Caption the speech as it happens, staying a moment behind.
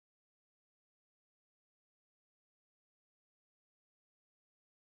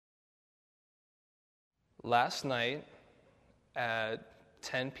Last night at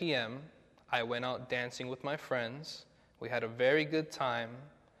 10 p.m., I went out dancing with my friends. We had a very good time,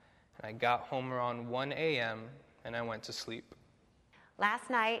 and I got home around 1 a.m., and I went to sleep.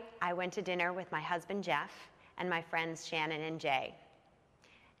 Last night, I went to dinner with my husband, Jeff, and my friends Shannon and Jay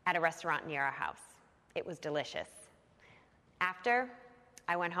at a restaurant near our house. It was delicious. After,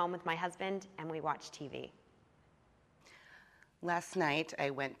 I went home with my husband, and we watched TV. Last night, I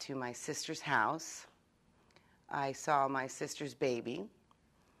went to my sister's house. I saw my sister's baby.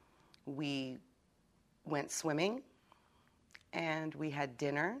 We went swimming, and we had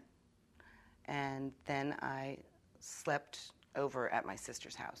dinner, and then I slept over at my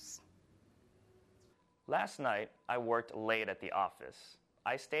sister's house. Last night, I worked late at the office.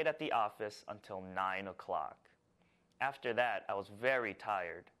 I stayed at the office until 9 o'clock. After that, I was very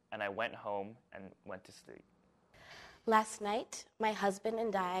tired, and I went home and went to sleep. Last night, my husband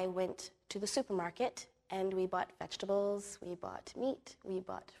and I went to the supermarket, and we bought vegetables, we bought meat, we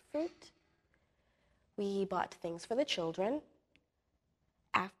bought fruit, we bought things for the children.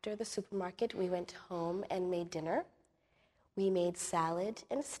 After the supermarket, we went home and made dinner. We made salad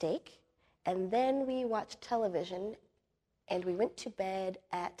and steak, and then we watched television, and we went to bed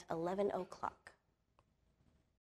at 11 o'clock.